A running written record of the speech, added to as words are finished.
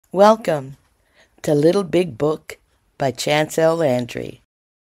Welcome to Little Big Book by Chancel Landry,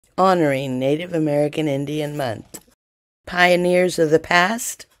 honoring Native American Indian Month. Pioneers of the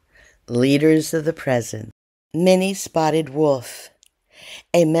past, leaders of the present. Minnie Spotted Wolf,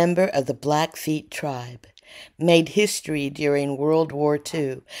 a member of the Blackfeet Tribe, made history during World War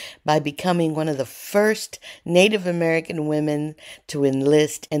II by becoming one of the first Native American women to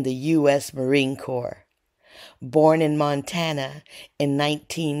enlist in the U.S. Marine Corps. Born in Montana in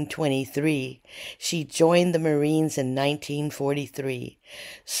 1923, she joined the Marines in 1943,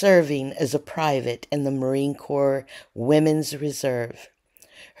 serving as a private in the Marine Corps Women's Reserve.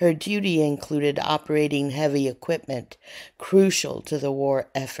 Her duty included operating heavy equipment crucial to the war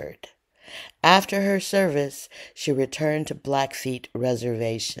effort. After her service, she returned to Blackfeet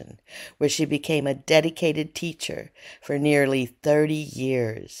Reservation, where she became a dedicated teacher for nearly 30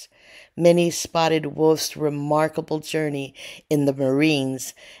 years. Minnie Spotted Wolf's remarkable journey in the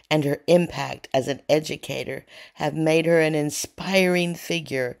Marines and her impact as an educator have made her an inspiring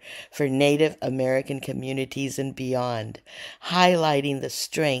figure for Native American communities and beyond, highlighting the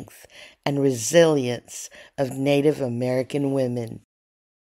strength and resilience of Native American women.